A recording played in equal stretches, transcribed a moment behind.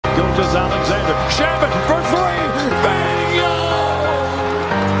Alexander. Shabbat for three. Bingo!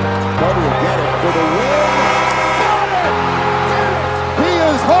 Bubba will get it for the win. Got it! He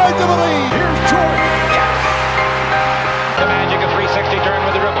is hard to believe. Here's Jordan. Yes! The Magic, a 360 turn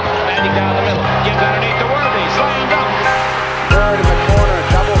with the dribble. Magic down the middle. Gives underneath the Worthy. Slam dunk. Third in the corner.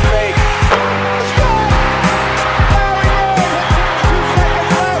 Double fake.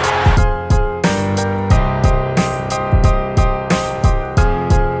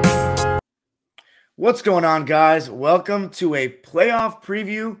 What's going on, guys? Welcome to a playoff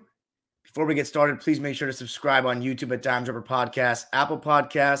preview. Before we get started, please make sure to subscribe on YouTube at Dime Dropper Podcast, Apple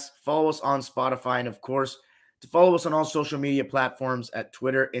Podcasts, follow us on Spotify, and of course, to follow us on all social media platforms at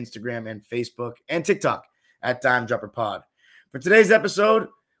Twitter, Instagram, and Facebook, and TikTok at Dime Dropper Pod. For today's episode,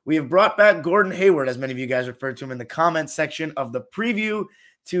 we have brought back Gordon Hayward, as many of you guys referred to him in the comments section of the preview,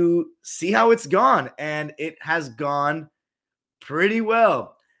 to see how it's gone, and it has gone pretty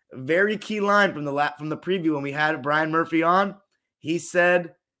well. Very key line from the preview when we had Brian Murphy on. He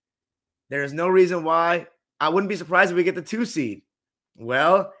said, there is no reason why I wouldn't be surprised if we get the 2 seed.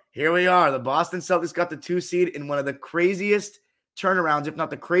 Well, here we are. The Boston Celtics got the 2 seed in one of the craziest turnarounds, if not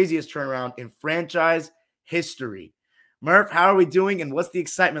the craziest turnaround in franchise history. Murph, how are we doing, and what's the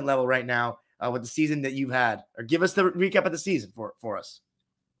excitement level right now with the season that you've had? Or give us the recap of the season for us.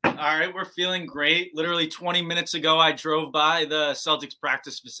 All right, we're feeling great. Literally 20 minutes ago, I drove by the Celtics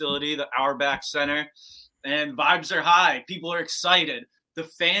practice facility, the Auerbach Center, and vibes are high. People are excited. The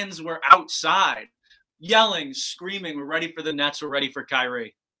fans were outside, yelling, screaming. We're ready for the Nets. We're ready for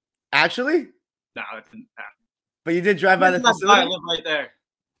Kyrie. Actually? No, it didn't happen. But you did drive by the facility? I live right there.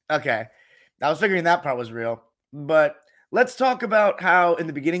 Okay. I was figuring that part was real. But let's talk about how in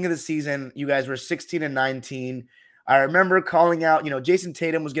the beginning of the season, you guys were 16-19. I remember calling out, Jason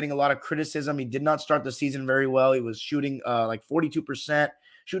Tatum was getting a lot of criticism. He did not start the season very well. He was shooting like 42%,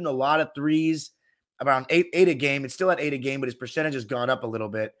 shooting a lot of threes, around eight a game. It's still at 8 a game, but his percentage has gone up a little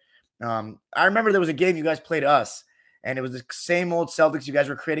bit. I remember there was a game you guys played us, and it was the same old Celtics. You guys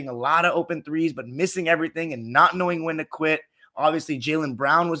were creating a lot of open threes, but missing everything and not knowing when to quit. Obviously, Jaylen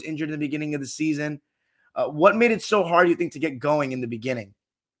Brown was injured in the beginning of the season. What made it so hard, you think, to get going in the beginning?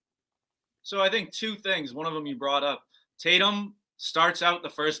 So I think two things. One of them you brought up. Tatum starts out the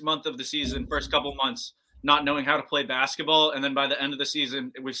first month of the season, first couple months, not knowing how to play basketball. And then by the end of the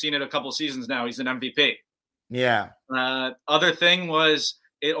season, we've seen it a couple seasons now, he's an MVP. Yeah. Other thing was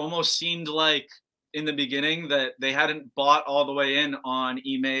it almost seemed like in the beginning that they hadn't bought all the way in on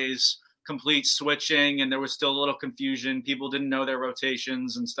Ime's complete switching, and there was still a little confusion. People didn't know their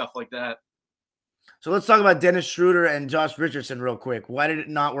rotations and stuff like that. So let's talk about Dennis Schroeder and Josh Richardson real quick. Why did it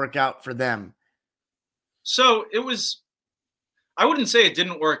not work out for them? So I wouldn't say it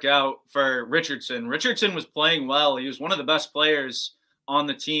didn't work out for Richardson. Richardson was playing well. He was one of the best players on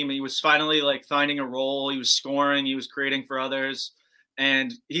the team. He was finally finding a role. He was scoring. He was creating for others.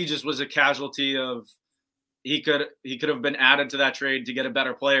 And he just was a casualty of he could have been added to that trade to get a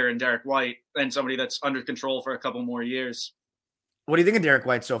better player in Derek White and somebody that's under control for a couple more years. What do you think of Derek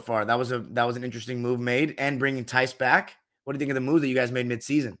White so far? That was an interesting move made, and bringing Tice back. What do you think of the move that you guys made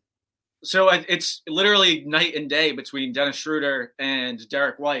midseason? So it's literally night and day between Dennis Schroeder and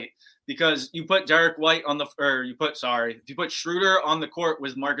Derek White, because you put Derek White if you put Schroeder on the court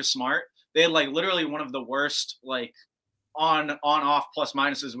with Marcus Smart, they had literally one of the worst on-off plus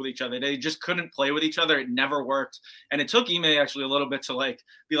minuses with each other. They just couldn't play with each other. It never worked. And it took Ime actually a little bit to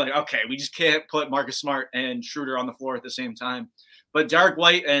be okay, we just can't put Marcus Smart and Schroeder on the floor at the same time. But Derek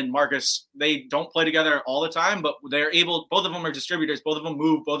White and Marcus, they don't play together all the time, but they're able, both of them are distributors, both of them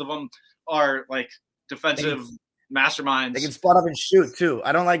move, both of them are defensive masterminds. They can spot up and shoot too.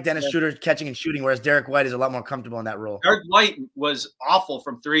 I don't like Dennis Schroeder catching and shooting, whereas Derek White is a lot more comfortable in that role. Derek White was awful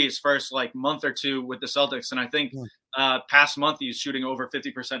from three his first month or two with the Celtics, and I think past month he's shooting over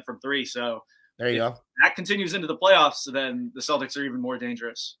 50% from three. So there you go. That continues into the playoffs, then the Celtics are even more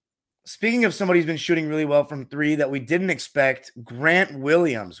dangerous. Speaking of somebody who's been shooting really well from three that we didn't expect, Grant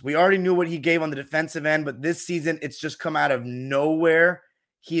Williams. We already knew what he gave on the defensive end, but this season it's just come out of nowhere.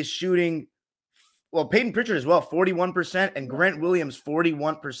 He is shooting, Peyton Pritchard as well, 41%, and Grant Williams,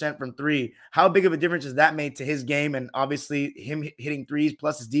 41% from three. How big of a difference has that made to his game, and obviously him hitting threes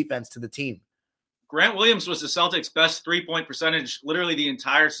plus his defense to the team? Grant Williams was the Celtics' best three-point percentage literally the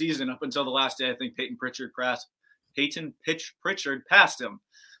entire season up until the last day. I think Peyton Pritchard passed him.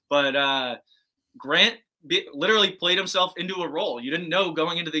 But Grant literally played himself into a role. You didn't know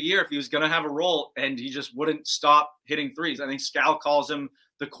going into the year if he was going to have a role, and he just wouldn't stop hitting threes. I think Scal calls him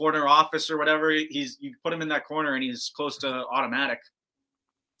the corner office or whatever. You put him in that corner, and he's close to automatic.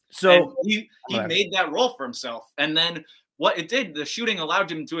 So and he made that role for himself. And then what it did, the shooting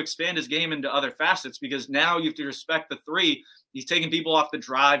allowed him to expand his game into other facets, because now you have to respect the three. He's taking people off the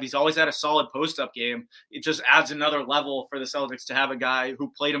drive. He's always had a solid post-up game. It just adds another level for the Celtics to have a guy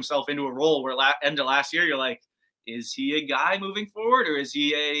who played himself into a role where end of last year, you're like, is he a guy moving forward, or is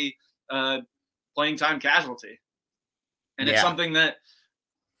he a playing time casualty? And it's something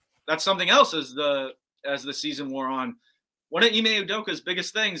that's something else as the season wore on. One of Ime Udoka's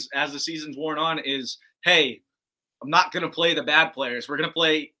biggest things as the season's worn on is, hey, I'm not going to play the bad players. We're going to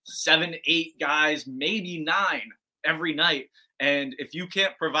play 7, 8 guys, maybe 9 every night. And if you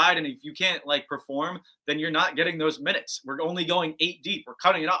can't provide and if you can't perform, then you're not getting those minutes. We're only going 8 deep. We're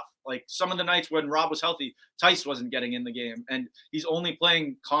cutting it off. Like some of the nights when Rob was healthy, Tice wasn't getting in the game, and he's only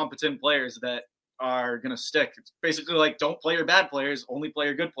playing competent players that are going to stick. It's basically like, don't play your bad players, only play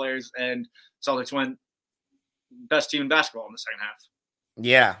your good players. And Celtics went best team in basketball in the second half.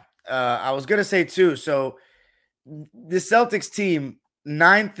 Yeah. I was going to say too. So the Celtics team,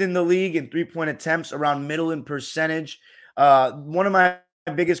 9th in the league in 3-point attempts, around middle in percentage. One of my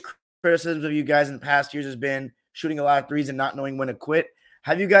biggest criticisms of you guys in the past years has been shooting a lot of threes and not knowing when to quit.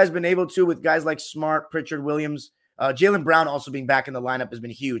 Have you guys been able to, with guys like Smart, Pritchard, Williams, Jaylen Brown also being back in the lineup has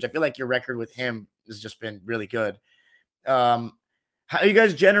been huge. I feel like your record with him has just been really good. How are you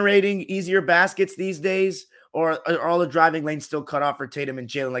guys generating easier baskets these days? Or are all the driving lanes still cut off for Tatum and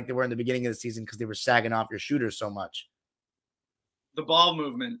Jaylen like they were in the beginning of the season because they were sagging off your shooters so much? The ball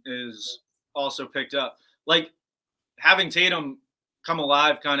movement is also picked up. Like having Tatum come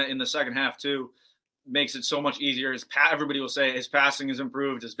alive kind of in the second half too makes it so much easier. Everybody will say his passing has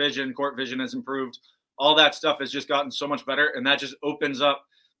improved, his vision, court vision has improved. All that stuff has just gotten so much better, and that just opens up.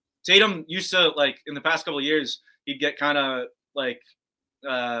 Tatum used to, in the past couple of years, he'd get kind of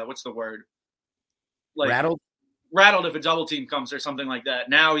what's the word? Rattled if a double team comes or something like that.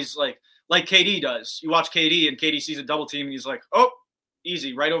 Now he's like KD does. You watch KD and KD sees a double team and he's like, oh,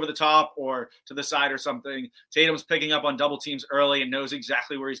 easy, right over the top or to the side or something. Tatum's picking up on double teams early and knows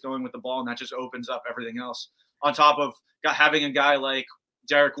exactly where he's going with the ball, and that just opens up everything else. On top of having a guy like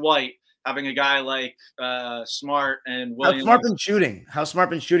Derek White, having a guy like Smart and Williams. How's Smart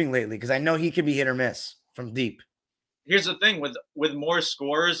been shooting lately? Because I know he can be hit or miss from deep. Here's the thing with more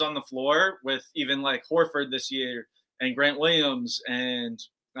scorers on the floor, with even Horford this year and Grant Williams and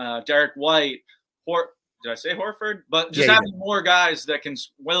Derek White. Did I say Horford? But just having more guys that can,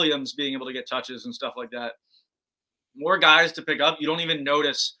 Williams being able to get touches and stuff like that. More guys to pick up. You don't even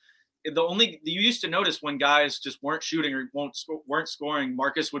notice. You used to notice when guys just weren't shooting or weren't scoring,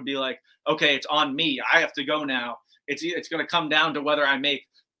 Marcus would be like, okay, it's on me. I have to go now. It's going to come down to whether I make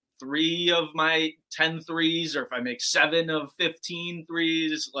 3 of my 10 threes or if I make 7 of 15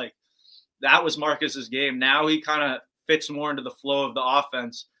 threes. That was Marcus's game. Now he kind of fits more into the flow of the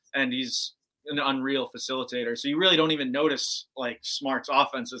offense, and he's an unreal facilitator. So you really don't even notice Smart's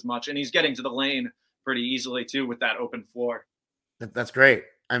offense as much, and he's getting to the lane pretty easily too with that open floor. That's great.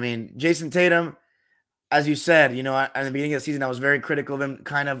 I mean, Jason Tatum, as you said, at the beginning of the season, I was very critical of him,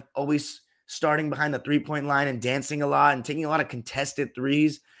 kind of always starting behind the 3-point line and dancing a lot and taking a lot of contested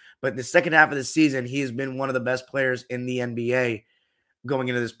threes. But the second half of the season, he has been one of the best players in the NBA going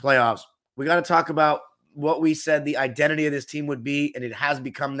into this playoffs. We got to talk about what we said the identity of this team would be, and it has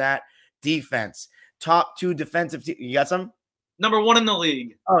become that: defense. Top 2 defensive team. You got some? Number 1 in the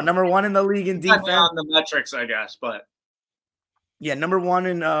league. Oh, number 1 in the league in defense. On the metrics, I guess, but yeah, number 1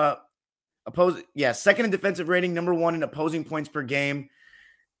 in opposing. Yeah, second in defensive rating, number 1 in opposing points per game.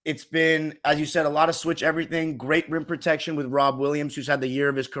 It's been, as you said, a lot of switch everything. Great rim protection with Rob Williams, who's had the year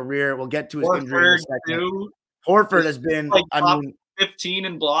of his career. We'll get to his injury in a second. Horford has been 15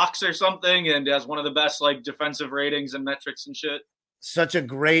 in blocks or something, and has one of the best defensive ratings and metrics and shit. Such a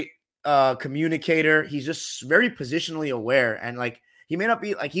great communicator. He's just very positionally aware, and he may not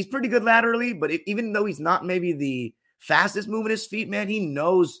be he's pretty good laterally, but even though he's not maybe the fastest moving his feet, man, he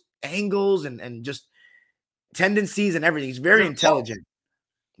knows angles and just tendencies and everything. He's very intelligent.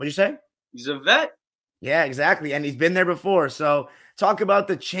 What'd you say? He's a vet. Yeah, exactly. And he's been there before. So talk about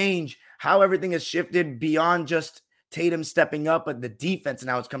the change, how everything has shifted beyond just Tatum stepping up, but the defense and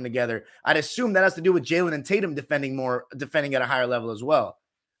how it's come together. I'd assume that has to do with Jaylen and Tatum defending at a higher level as well.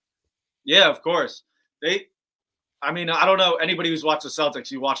 Yeah, of course. I don't know anybody who's watched the Celtics.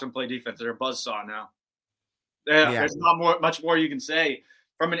 You watch them play defense, they're a buzzsaw now. There's not much more you can say.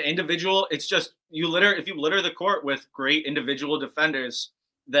 From an individual, it's just if you litter the court with great individual defenders,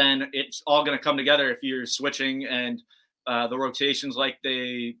 then it's all going to come together if you're switching and the rotations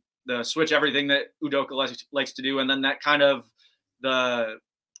the switch everything that Udoka likes to do. And then that kind of the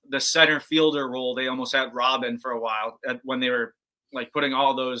center fielder role, they almost had Robin for a while when they were putting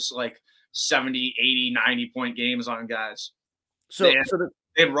all those 70, 80, 90-point games on guys. So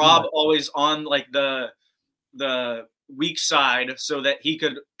they had Rob always on like the weak side so that he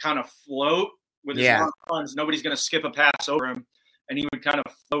could kind of float with his runs. Nobody's going to skip a pass over him, and he would kind of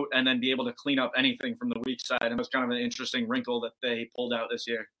float and then be able to clean up anything from the weak side. And it was kind of an interesting wrinkle that they pulled out this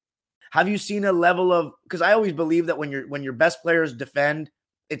year. Have you seen a level of, because I always believe that when your best players defend,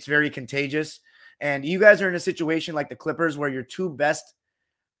 it's very contagious. And you guys are in a situation like the Clippers where your two best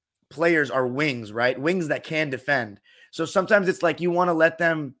players are wings, right? Wings that can defend. So sometimes it's like you want to let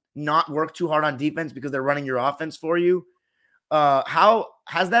them not work too hard on defense because they're running your offense for you. How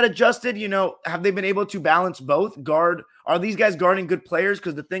has that adjusted? You know, have they been able to balance both? Are these guys guarding good players?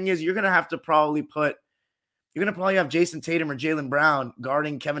 Because the thing is, you're going to probably have Jason Tatum or Jaylen Brown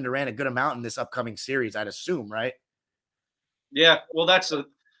guarding Kevin Durant a good amount in this upcoming series, I'd assume, right? Yeah, well, that's the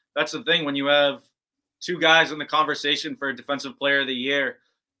thing. When you have two guys in the conversation for Defensive Player of the Year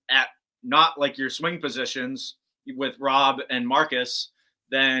at not like your swing positions with Rob and Marcus,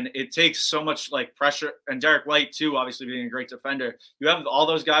 then it takes so much like pressure, and Derek White too, obviously being a great defender. You have all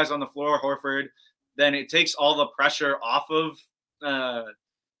those guys on the floor, Horford, then it takes all the pressure off of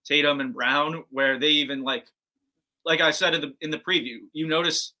Tatum and Brown, where they even like I said in the preview, you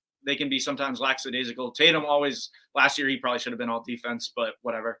notice they can be sometimes lackadaisical. Tatum last year he probably should have been all defense, but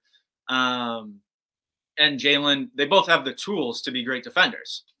whatever. And Jaylen, they both have the tools to be great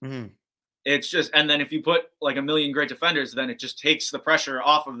defenders. Mm-hmm. It's just, and then if you put like a million great defenders, then it just takes the pressure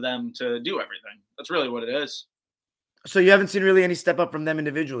off of them to do everything. That's really what it is. So you haven't seen really any step up from them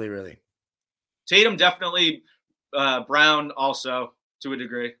individually, really? Tatum definitely, Brown also to a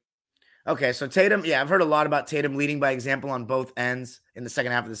degree. Okay, so Tatum, I've heard a lot about Tatum leading by example on both ends in the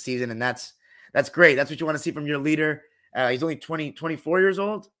second half of the season, and that's great. That's what you want to see from your leader. He's only 24 years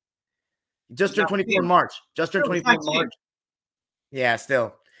old. Just turned 24 in March. Just turned 24 in March. Yeah,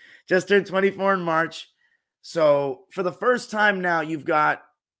 still. Just turned 24 in March. So for the first time now, you've got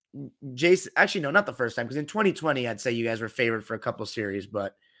Jason. Actually, no, not the first time, because in 2020, I'd say you guys were favored for a couple series,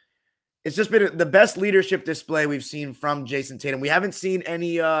 but it's just been the best leadership display we've seen from Jason Tatum. We haven't seen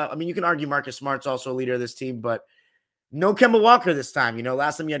any, you can argue Marcus Smart's also a leader of this team, but no Kemba Walker this time. You know,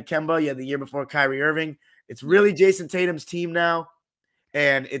 last time you had Kemba, you had the year before Kyrie Irving. It's really Jason Tatum's team now,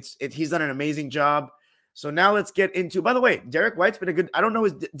 and he's done an amazing job. So now let's get into, by the way, Derek White's been a good, I don't know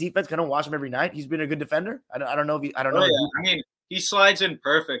his defense. I don't watch him every night. He's been a good defender. I don't know. I mean, he slides in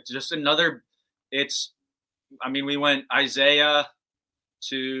perfect. Just another, we went Isaiah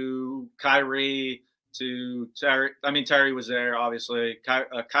to Kyrie to Terry. Terry was there, obviously.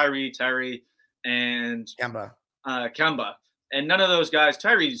 Kyrie, Terry, and Kemba. And none of those guys,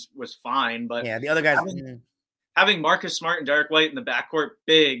 Terry's was fine, but yeah, the other guys. Having Marcus Smart and Derek White in the backcourt,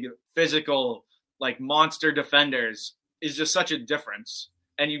 big, physical, like monster defenders, is just such a difference.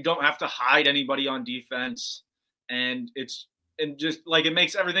 And you don't have to hide anybody on defense. And it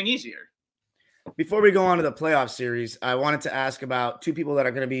makes everything easier. Before we go on to the playoff series, I wanted to ask about two people that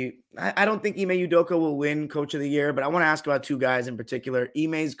are going to be, I don't think Ime Udoka will win Coach of the Year, but I want to ask about two guys in particular,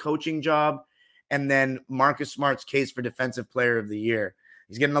 Ime's coaching job and then Marcus Smart's case for Defensive Player of the Year.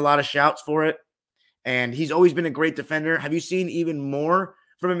 He's getting a lot of shouts for it, and he's always been a great defender. Have you seen even more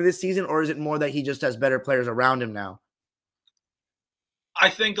from him this season, or is it more that he just has better players around him now? I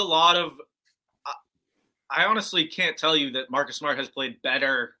think I honestly can't tell you that Marcus Smart has played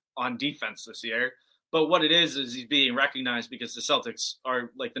better on defense this year, but what it is he's being recognized because the Celtics are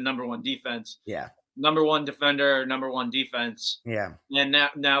like the number one defense. Yeah. Number one defender, number one defense. Yeah. And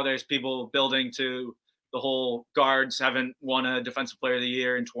now there's people building to the whole guards haven't won a Defensive Player of the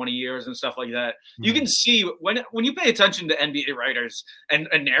Year in 20 years and stuff like that. Mm-hmm. You can see when you pay attention to NBA writers and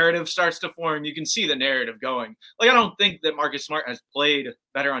a narrative starts to form, you can see the narrative going. Like, I don't think that Marcus Smart has played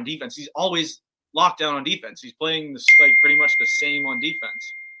better on defense. He's always locked down on defense. He's playing pretty much the same on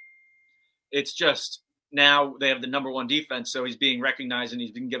defense. It's just now they have the number one defense, so he's being recognized and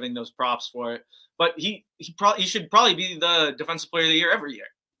he's been giving those props for it. But he should probably be the Defensive Player of the Year every year.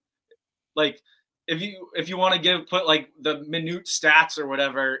 Like, if you want to put like the minute stats or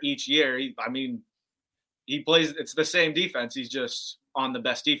whatever each year, he plays. It's the same defense. He's just on the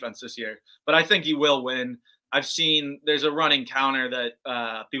best defense this year. But I think he will win. I've seen there's a running counter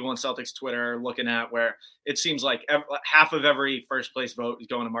that people on Celtics Twitter are looking at where it seems like half of every first place vote is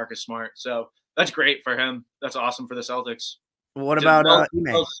going to Marcus Smart. So that's great for him. That's awesome for the Celtics. What about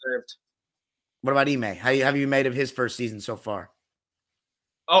Ime? What about Ime? How have you made of his first season so far?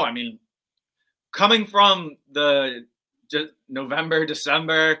 Oh, coming from the November,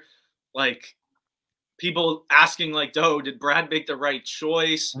 December, like people asking like, did Brad make the right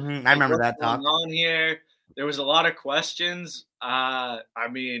choice? Mm-hmm. I remember that talk. On here. There was a lot of questions.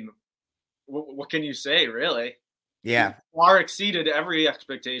 what can you say, really? Yeah. Far exceeded every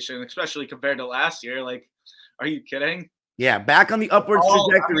expectation, especially compared to last year. Like, are you kidding? Yeah, back on the upwards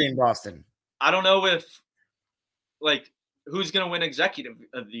trajectory in Boston. I don't know if, like, who's going to win executive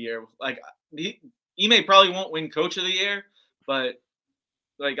of the year. Like, Ime probably won't win coach of the year, but,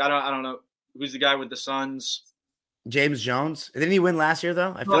 like, I don't know. Who's the guy with the Suns? James Jones. Didn't he win last year,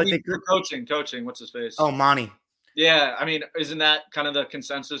 though? I feel like they could. Coaching. What's his face? Oh, Monty. Yeah, I mean, isn't that kind of the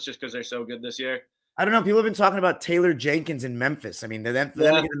consensus just because they're so good this year? I don't know. People have been talking about Taylor Jenkins in Memphis. I mean, for them to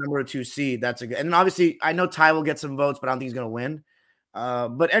get the number 2 seed, that's a good. And obviously, I know Ty will get some votes, but I don't think he's going to win.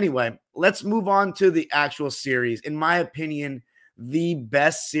 But anyway, let's move on to the actual series. In my opinion, the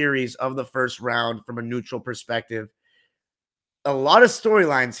best series of the first round from a neutral perspective. A lot of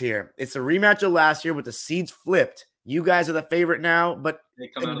storylines here. It's a rematch of last year with the seeds flipped. You guys are the favorite now, but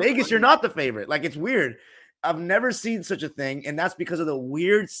in Vegas, you're not the favorite. Like, it's weird. I've never seen such a thing, and that's because of the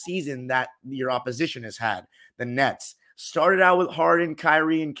weird season that your opposition has had. The Nets started out with Harden,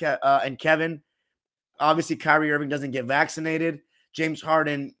 Kyrie, and Kevin. Obviously, Kyrie Irving doesn't get vaccinated. James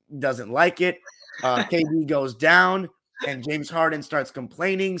Harden doesn't like it. KD goes down, and James Harden starts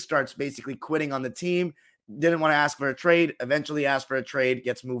complaining, starts basically quitting on the team. Didn't want to ask for a trade. Eventually asked for a trade,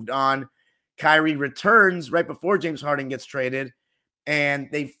 gets moved on. Kyrie returns right before James Harden gets traded. And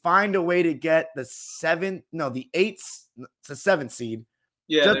they find a way to get the 7th seed.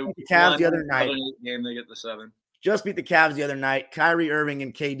 Yeah, just beat the Cavs the other night. Game, they get the 7. Just beat the Cavs the other night. Kyrie Irving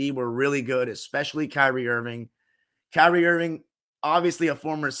and KD were really good, especially Kyrie Irving. Kyrie Irving, obviously a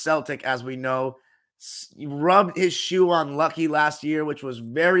former Celtic, as we know, rubbed his shoe on Lucky last year, which was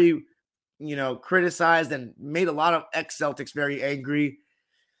very, criticized and made a lot of ex-Celtics very angry.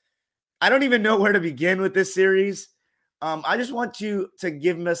 I don't even know where to begin with this series. I just want you to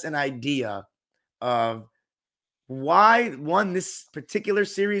give us an idea of why, one, this particular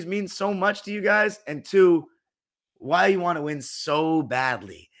series means so much to you guys, and two, why you want to win so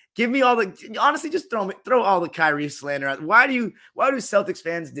badly. Give me honestly, just throw all the Kyrie slander out. Why do Celtics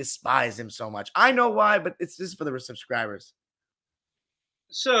fans despise him so much? I know why, but it's just for the subscribers.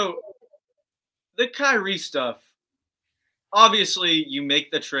 So the Kyrie stuff, obviously you make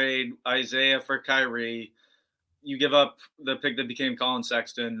the trade, Isaiah for Kyrie. You give up the pick that became Colin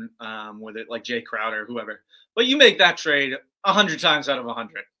Sexton with it, like Jay Crowder, whoever. But you make that trade 100 times out of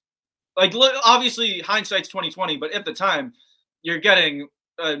 100. Like, obviously, hindsight's 20/20, but at the time, you're getting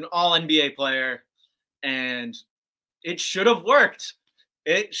an all-NBA player, and it should have worked.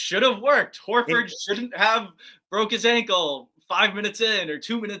 It should have worked. Horford shouldn't have broke his ankle 5 minutes in or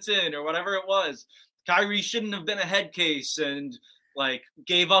 2 minutes in or whatever it was. Kyrie shouldn't have been a head case and,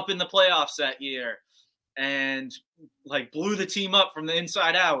 gave up in the playoffs that year. And blew the team up from the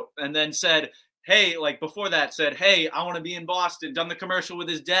inside out, and then said, hey, before that said, hey, I want to be in Boston, done the commercial with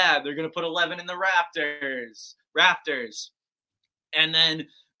his dad. They're going to put 11 in the Raptors. And then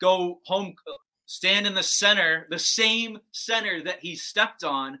go home, stand in the center, the same center that he stepped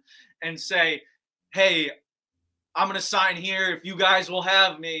on, and say, hey, I'm going to sign here if you guys will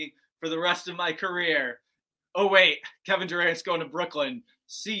have me for the rest of my career. Oh, wait, Kevin Durant's going to Brooklyn.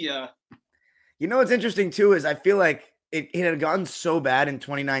 See ya. What's interesting, too, is I feel like it had gotten so bad in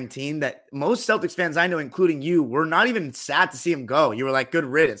 2019 that most Celtics fans I know, including you, were not even sad to see him go. You were like, good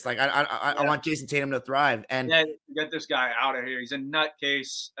riddance. I want Jason Tatum to thrive. And get this guy out of here. He's a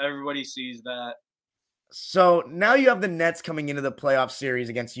nutcase. Everybody sees that. So now you have the Nets coming into the playoff series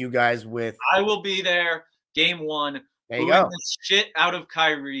against you guys with... I will be there, game 1. There you go. The shit out of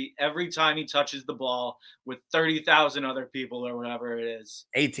Kyrie every time he touches the ball with 30,000 other people or whatever it is.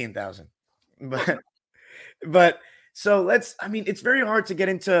 18,000. But so it's very hard to get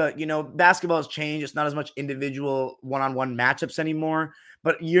into, basketball has changed. It's not as much individual one-on-one matchups anymore,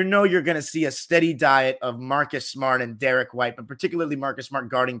 but you're going to see a steady diet of Marcus Smart and Derek White, but particularly Marcus Smart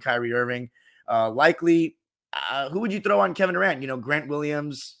guarding Kyrie Irving. Likely, who would you throw on Kevin Durant? Grant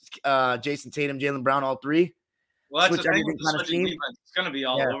Williams, Jason Tatum, Jaylen Brown, all three? Well, that's the thing with the switching defense. It's going to be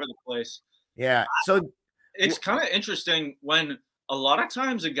all over the place. Yeah. So it's kind of interesting when a lot of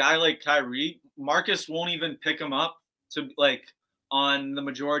times a guy like Kyrie, Marcus won't even pick him up to on the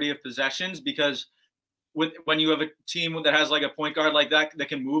majority of possessions, because when you have a team that has a point guard like that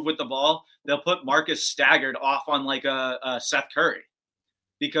can move with the ball, they'll put Marcus staggered off on a Seth Curry,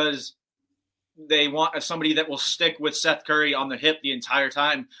 because they want somebody that will stick with Seth Curry on the hip the entire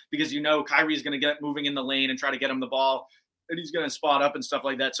time, because Kyrie's going to get moving in the lane and try to get him the ball, and he's going to spot up and stuff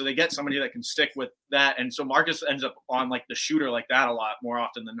like that. So they get somebody that can stick with that. And so Marcus ends up on the shooter like that a lot more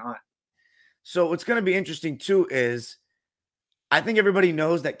often than not. So what's going to be interesting too is I think everybody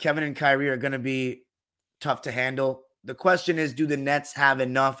knows that Kevin and Kyrie are going to be tough to handle. the question is, do the Nets have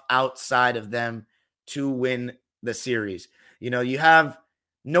enough outside of them to win the series? You have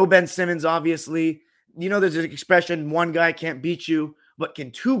no Ben Simmons, obviously. There's an expression, one guy can't beat you, but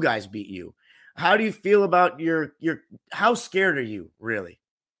can two guys beat you? How do you feel about how scared are you, really?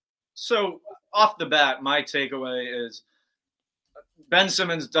 So off the bat, my takeaway is Ben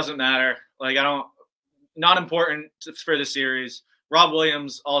Simmons doesn't matter. Not important for the series. Rob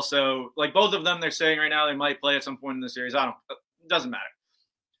Williams also, both of them, they're saying right now they might play at some point in the series. It doesn't matter.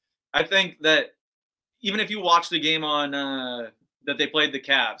 I think that even if you watch the game on that they played the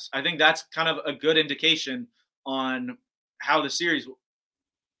Cavs, I think that's kind of a good indication on how the series.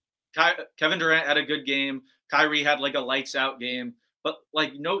 Kevin Durant had a good game. Kyrie had a lights out game, but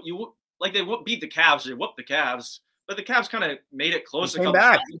they won't beat the Cavs. They whooped the Cavs, but the Cavs kind of made it close.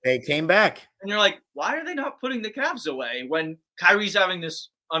 They came back. And you're like, why are they not putting the Cavs away when Kyrie's having this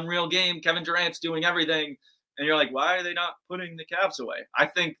unreal game? Kevin Durant's doing everything. And you're like, why are they not putting the Cavs away? I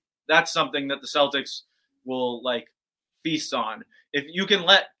think that's something that the Celtics will feast on. If you can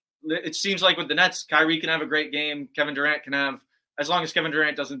it seems like with the Nets, Kyrie can have a great game. Kevin Durant can have, as long as Kevin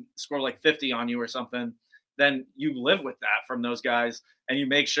Durant doesn't score 50 on you or something, then you live with that from those guys. And you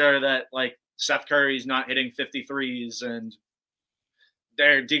make sure that Seth Curry's not hitting 53s and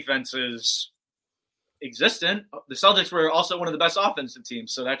their defense is existent. The Celtics were also one of the best offensive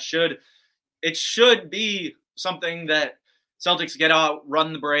teams. So it should be something that Celtics get out,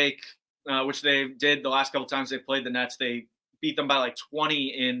 run the break, which they did the last couple times they played the Nets. They beat them by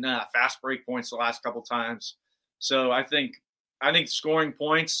 20 in fast break points the last couple times. So I think scoring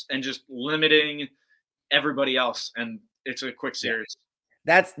points and just limiting everybody else, and it's a quick series.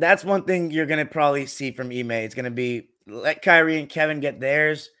 That's one thing you're going to probably see from Ime. It's going to be let Kyrie and Kevin get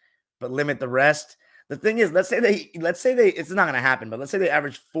theirs, but limit the rest. The thing is, let's say they, it's not going to happen, but let's say they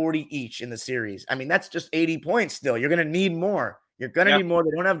average 40 each in the series. I mean, that's just 80 points still. You're going to need more. You're going to need more.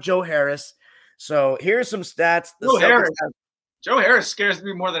 They don't have Joe Harris. So here's some stats. Joe Harris scares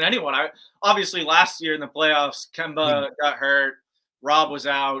me more than anyone. Obviously last year in the playoffs, Kemba got hurt. Rob was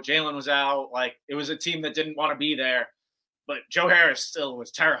out. Jalen was out. It was a team that didn't want to be there. But Joe Harris still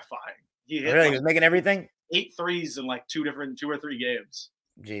was terrifying. He was making everything? 8 threes in 2 or 3 games.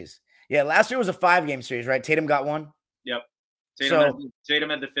 Jeez. Yeah, last year was a 5-game series, right? Tatum got one? Yep. Tatum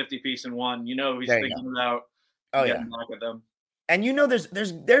had the 50-piece and won. He's thinking about getting back with them. And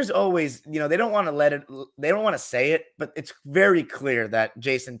there's always, they don't want to say it, but it's very clear that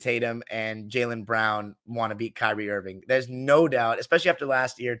Jason Tatum and Jaylen Brown want to beat Kyrie Irving. There's no doubt, especially after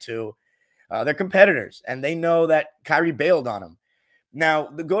last year too. They're competitors, and they know that Kyrie bailed on them. Now,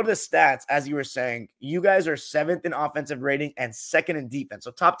 go to the stats, as you were saying, you guys are 7th in offensive rating and 2nd in defense.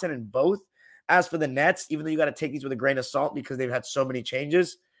 So top 10 in both. As for the Nets, even though you got to take these with a grain of salt because they've had so many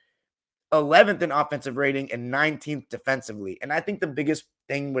changes, 11th in offensive rating and 19th defensively. And I think the biggest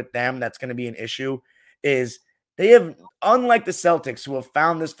thing with them that's going to be an issue is they have, unlike the Celtics, who have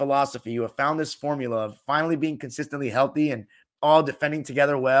found this philosophy, who have found this formula of finally being consistently healthy and all defending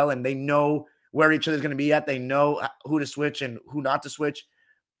together well, and they know where each other's going to be at. They know who to switch and who not to switch.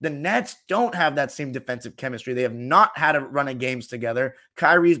 The Nets don't have that same defensive chemistry. They have not had a run of games together.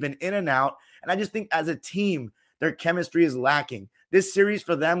 Kyrie's been in and out. And I just think as a team, their chemistry is lacking. This series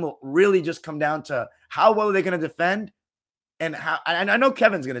for them will really just come down to how well are they going to defend and how. And I know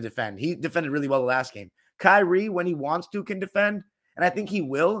Kevin's going to defend. He defended really well the last game. Kyrie, when he wants to, can defend. And I think he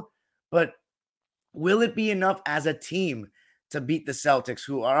will. But will it be enough as a team to beat the Celtics,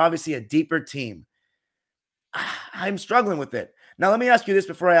 who are obviously a deeper team? I'm struggling with it. Now, let me ask you this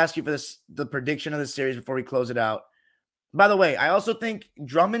before I ask you for the prediction of the series before we close it out. By the way, I also think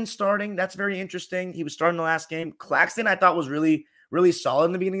Drummond starting, that's very interesting. He was starting the last game. Claxton, I thought, was really, really solid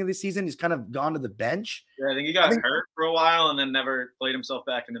in the beginning of the season. He's kind of gone to the bench. Yeah, I think he got hurt for a while and then never played himself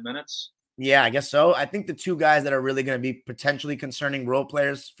back into minutes. Yeah, I guess so. I think the two guys that are really going to be potentially concerning role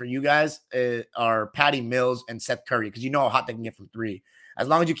players for you guys are Patty Mills and Seth Curry, because you know how hot they can get from 3. As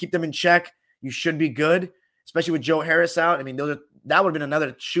long as you keep them in check, you should be good, especially with Joe Harris out. I mean, that would have been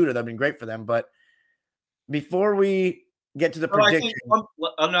another shooter that would have been great for them. But before we get to the prediction.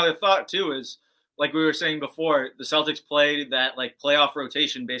 Another thought, too, is like we were saying before, the Celtics played that playoff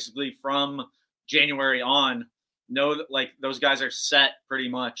rotation basically from January on. Know that those guys are set pretty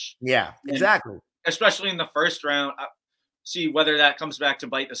much. Yeah, exactly. And especially in the first round, see whether that comes back to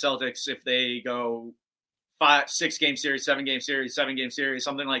bite the Celtics if they go 6-game series, 7-game series, 7-game series,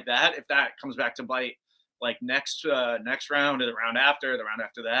 something like that. If that comes back to bite next round or the round after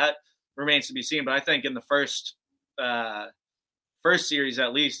that, remains to be seen. But I think in the first series,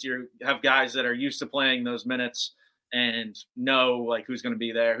 at least, you have guys that are used to playing those minutes and know who's going to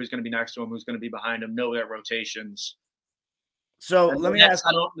be there, who's going to be next to him, who's going to be behind him, know their rotations. So And let me the Nets,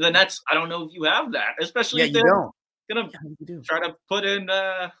 ask. the Nets, I don't know if you have that, especially Yeah, if you they're don't. gonna Yeah, you do. try to put in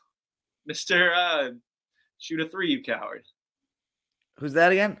Mr. Shoot a three, you coward, Who's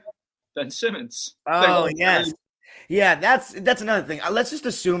that again? Ben Simmons. Oh, yes. Yeah, that's another thing. Let's just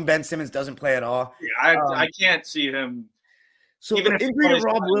assume Ben Simmons doesn't play at all. Yeah, I can't see him. So Even the if injury he to plays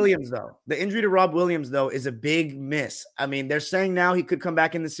Rob fine. Williams, though, is a big miss. I mean, they're saying now he could come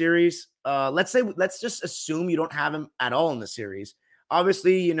back in the series. Let's just assume you don't have him at all in the series.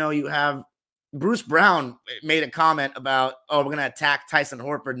 Obviously, you have Bruce Brown made a comment about, we're going to attack Tyson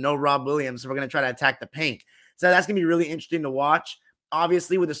Horford, no Rob Williams. So we're going to try to attack the paint. So that's going to be really interesting to watch.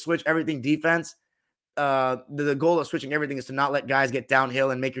 Obviously, with the switch everything defense, the goal of switching everything is to not let guys get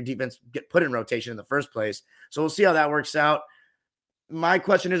downhill and make your defense get put in rotation in the first place. So we'll see how that works out. My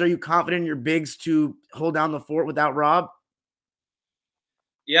question is, are you confident in your bigs to hold down the fort without Rob?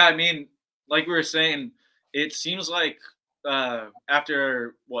 Yeah, I mean, like we were saying, it seems like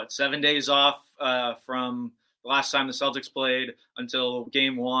after 7 days off from the last time the Celtics played until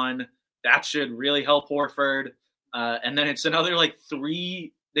game 1, that should really help Horford. And then it's another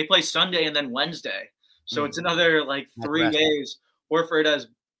 3. They play Sunday and then Wednesday, so it's another 3 days. Horford has,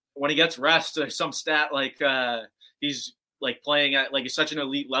 when he gets rest, there's some stat he's playing at such an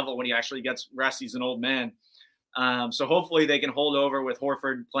elite level. When he actually gets rest, he's an old man. So hopefully they can hold over with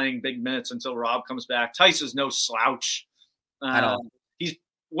Horford playing big minutes until Rob comes back. Tice is no slouch. At all.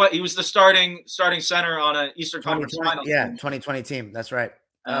 He was the starting center on an Eastern Conference Finals. Yeah, 2020 team. That's right.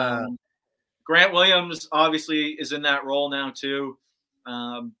 Grant Williams obviously is in that role now too.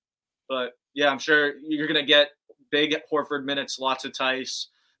 But yeah, I'm sure you're going to get big Horford minutes, lots of Tice,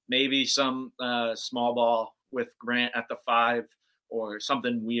 maybe some small ball with Grant at the 5 or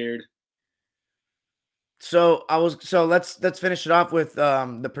something weird. So let's finish it off with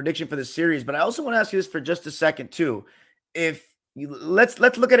the prediction for the series. But I also want to ask you this for just a second too. Let's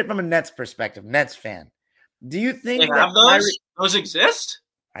look at it from a Nets perspective, Nets fan. Do you think they have those? Those exist?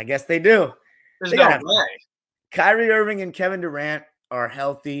 I guess they do. There's no way. Kyrie Irving and Kevin Durant are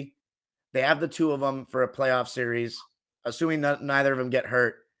healthy. They have the two of them for a playoff series, assuming that neither of them get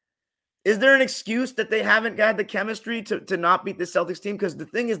hurt. Is there an excuse that they haven't got the chemistry to not beat the Celtics team? Because the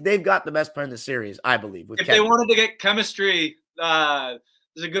thing is, they've got the best player in the series, I believe. If Kevin. They wanted to get chemistry,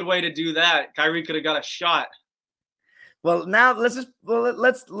 there's a good way to do that. Kyrie could have got a shot. Well, now let's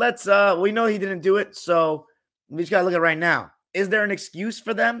we know he didn't do it, so we just gotta look at it right now. Is there an excuse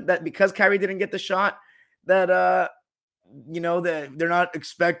for them that because Kyrie didn't get the shot that that they're not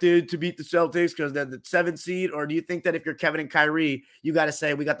expected to beat the Celtics because they're the 7th seed? Or do you think that if you're Kevin and Kyrie, you got to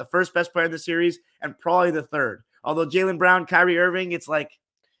say we got the first best player in the series and probably the 3rd? Although Jaylen Brown, Kyrie Irving, it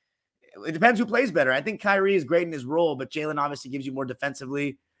depends who plays better. I think Kyrie is great in his role, but Jaylen obviously gives you more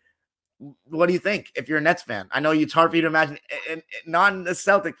defensively. What do you think if you're a Nets fan? I know it's hard for you to imagine not in the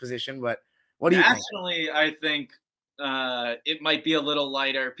Celtic position, but what do you think? Actually, I think it might be a little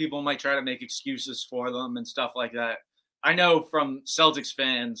lighter. People might try to make excuses for them and stuff like that. I know from Celtics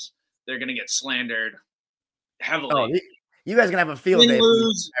fans, they're going to get slandered heavily. Oh, you guys are going to have a field day.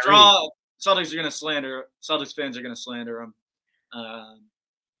 Lose, draw. Celtics are going to slander. Celtics fans are going to slander them.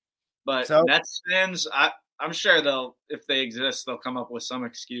 But Nets fans, I'm sure if they exist, they'll come up with some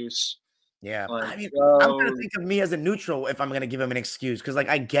excuse. Yeah. I'm going to think of me as a neutral if I'm going to give them an excuse. Because,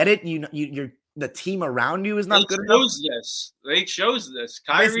 I get it. You're the team around you is not good enough. They chose this.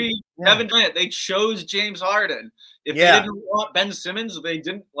 Kyrie, Kevin Durant, they chose James Harden. If they didn't want Ben Simmons, they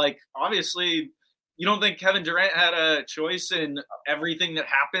didn't obviously. You don't think Kevin Durant had a choice in everything that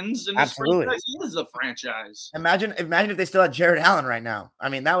happens in this franchise? He is the franchise. Imagine if they still had Jared Allen right now. I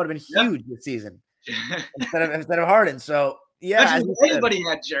mean, that would have been huge this season instead of Harden. So anybody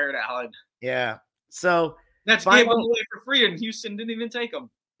had Jared Allen. Yeah. So that's gave him away for free, and Houston didn't even take him.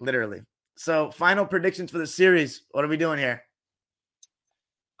 Literally. So final predictions for the series. What are we doing here?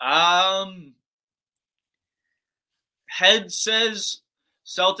 Head says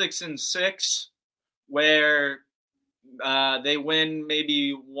Celtics in 6, where they win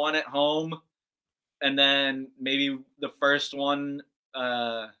maybe 1 at home, and then maybe the first one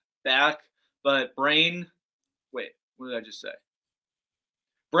back. But Brain, what did I just say?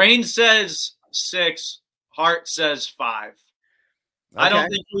 Brain says 6. Heart says 5. Okay.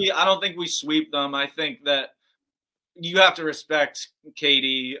 I don't think we sweep them. I think that you have to respect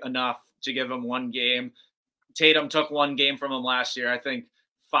KD enough to give him 1 game. Tatum took 1 game from him last year. I think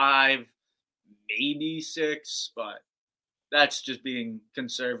 5, maybe 6, but that's just being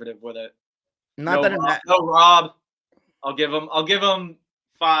conservative with it. No Rob. I'll give him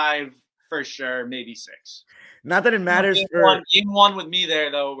 5 for sure, maybe 6. Not that it matters. Game one with me there,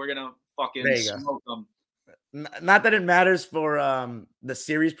 though, we're gonna fucking smoke them. Not that it matters for the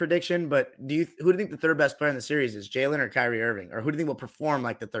series prediction, but who do you think the third best player in the series is, Jalen or Kyrie Irving? Or who do you think will perform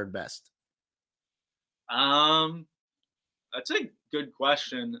like the third best? That's a good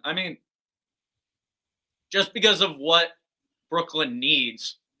question. I mean, just because of what Brooklyn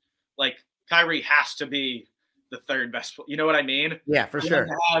needs, like Kyrie has to be the third best. You know what I mean? Yeah, for sure.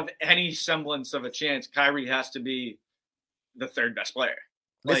 To have any semblance of a chance, Kyrie has to be the third best player.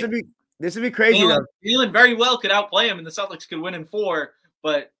 This would be crazy though. Jalen very well could outplay him, and the Celtics could win in 4.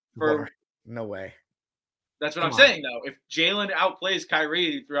 But no way. That's what I'm saying though. If Jalen outplays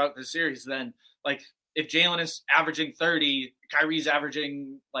Kyrie throughout the series, then like if Jalen is averaging 30, Kyrie's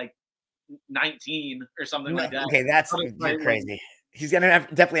averaging like 19 or something like that. Okay, that's crazy. He's gonna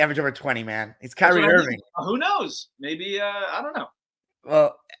definitely average over 20, man. It's Kyrie Irving. Who knows? Maybe I don't know.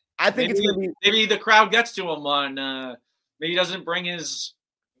 Well, I think it's gonna be maybe the crowd gets to him on. Maybe he doesn't bring his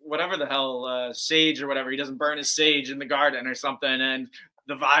whatever the hell sage or whatever. He doesn't burn his sage in the garden or something, and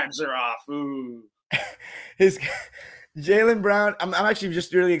the vibes are off. Ooh. His Jaylen Brown. I'm actually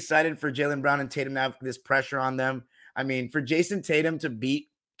just really excited for Jaylen Brown and Tatum to have this pressure on them. I mean, for Jason Tatum to beat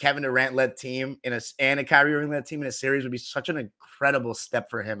Kevin Durant-led team and a Kyrie Irving-led team in a series would be such an incredible step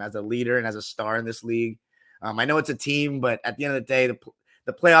for him as a leader and as a star in this league. I know it's a team, but at the end of the day,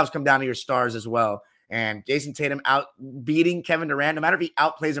 the playoffs come down to your stars as well. And Jason Tatum beating Kevin Durant, no matter if he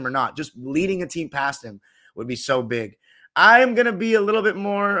outplays him or not, just leading a team past him would be so big. I'm going to be a little bit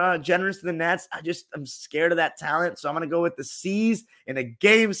more generous to the Nets. I'm scared of that talent. So I'm going to go with the C's in a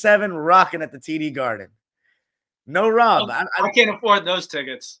Game 7 rocking at the TD Garden. No Rob. I can't afford those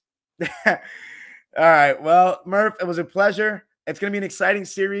tickets. All right. Well, Murph, it was a pleasure. It's going to be an exciting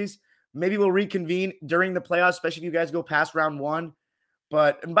series. Maybe we'll reconvene during the playoffs, especially if you guys go past round 1.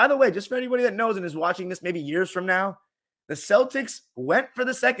 And by the way, just for anybody that knows and is watching this maybe years from now, the Celtics went for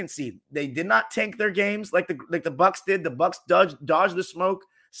the 2nd seed. They did not tank their games like the Bucks did. The Bucks dodged the smoke.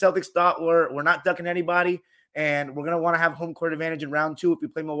 Celtics thought we're not ducking anybody, and we're going to want to have home court advantage in round 2 if we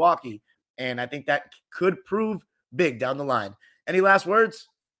play Milwaukee. And I think that could prove big down the line. Any last words?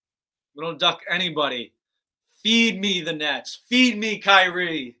 We don't duck anybody. Feed me the Nets. Feed me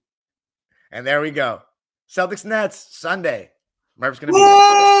Kyrie. And there we go. Celtics Nets Sunday. Murph's going to be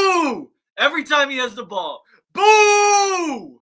Boo! Every time he has the ball. Boo!